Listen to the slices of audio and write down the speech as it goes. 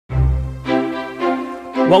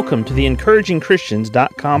Welcome to the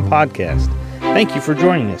EncouragingChristians.com podcast. Thank you for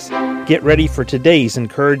joining us. Get ready for today's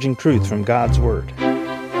encouraging truth from God's Word.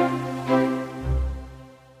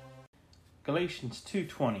 Galatians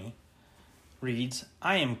 2:20 reads,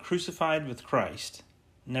 I am crucified with Christ,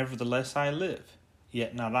 nevertheless I live,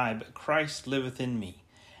 yet not I, but Christ liveth in me.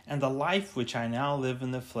 And the life which I now live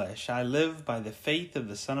in the flesh, I live by the faith of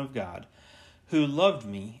the Son of God, who loved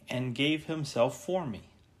me and gave himself for me.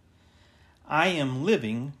 I am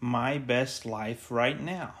living my best life right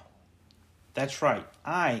now. That's right.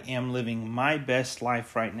 I am living my best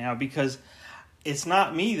life right now because it's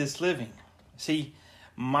not me that's living. See,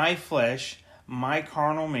 my flesh, my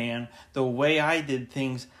carnal man, the way I did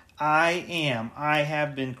things, I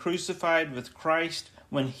have been crucified with Christ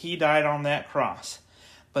when he died on that cross.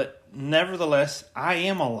 But nevertheless, I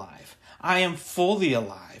am alive. I am fully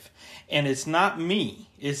alive. And it's not me.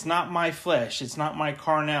 It's not my flesh. It's not my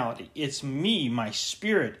carnality. It's me, my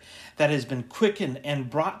spirit, that has been quickened and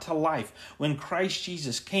brought to life when Christ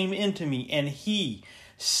Jesus came into me and he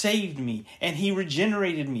saved me and he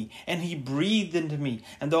regenerated me and he breathed into me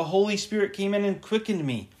and the Holy Spirit came in and quickened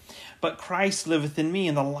me. But Christ liveth in me,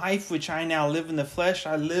 and the life which I now live in the flesh,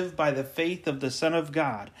 I live by the faith of the Son of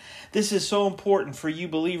God. This is so important for you,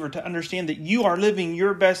 believer, to understand that you are living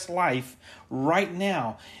your best life right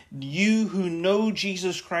now. You who know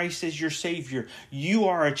Jesus Christ as your Savior, you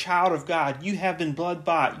are a child of God. You have been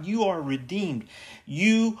blood-bought. You are redeemed.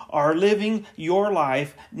 You are living your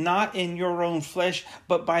life not in your own flesh,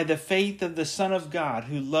 but by the faith of the Son of God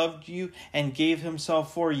who loved you and gave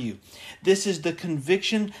himself for you. This is the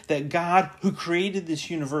conviction that God, who created this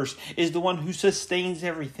universe, is the one who sustains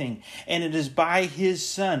everything. And it is by his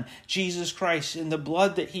Son, Jesus Christ, and the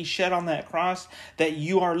blood that he shed on that cross that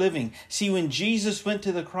you are living. See, when Jesus went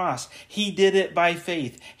to the cross, he did it by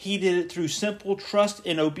faith. He did it through simple trust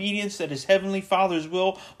and obedience that his heavenly Father's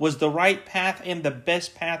will was the right path and the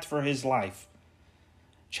best path for his life.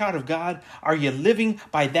 Child of God, are you living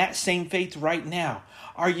by that same faith right now?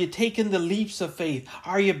 Are you taking the leaps of faith?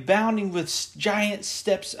 Are you bounding with giant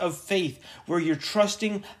steps of faith where you're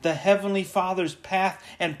trusting the Heavenly Father's path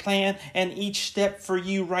and plan and each step for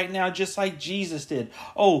you right now, just like Jesus did?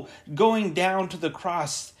 Oh, going down to the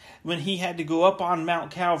cross. When he had to go up on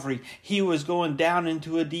Mount Calvary, he was going down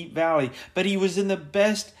into a deep valley, but he was in the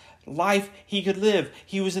best life he could live.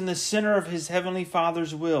 He was in the center of his Heavenly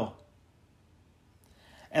Father's will.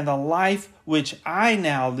 And the life which I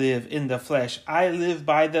now live in the flesh, I live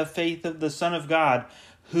by the faith of the Son of God,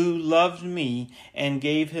 who loved me and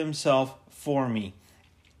gave himself for me.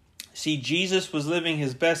 See, Jesus was living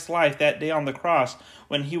his best life that day on the cross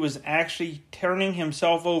when he was actually turning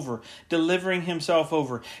himself over, delivering himself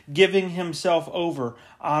over, giving himself over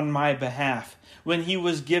on my behalf. When he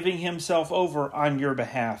was giving himself over on your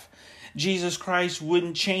behalf. Jesus Christ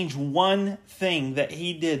wouldn't change one thing that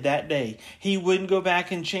he did that day. He wouldn't go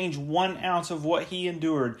back and change 1 ounce of what he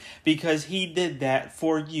endured because he did that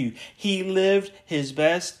for you. He lived his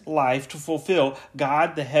best life to fulfill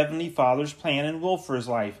God, the Heavenly Father's plan and will for his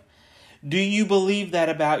life. Do you believe that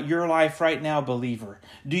about your life right now, believer?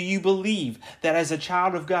 Do you believe that as a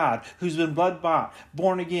child of God who's been blood-bought,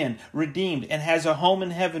 born again, redeemed, and has a home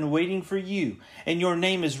in heaven waiting for you, and your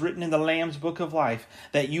name is written in the Lamb's Book of Life,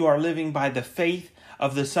 that you are living by the faith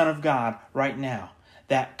of the Son of God right now?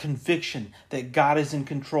 That conviction that God is in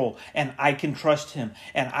control and I can trust him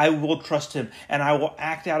and I will trust him and I will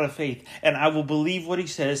act out of faith and I will believe what he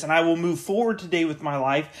says and I will move forward today with my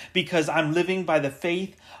life because I'm living by the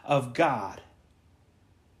faith of God,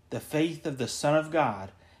 the faith of the Son of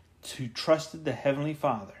God who trusted the Heavenly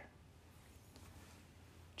Father.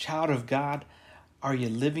 Child of God, are you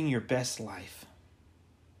living your best life?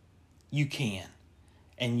 You can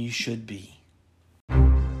and you should be.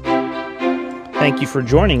 Thank you for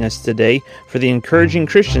joining us today for the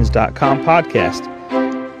EncouragingChristians.com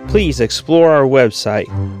podcast. Please explore our website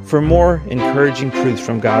for more encouraging truth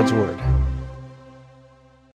from God's Word.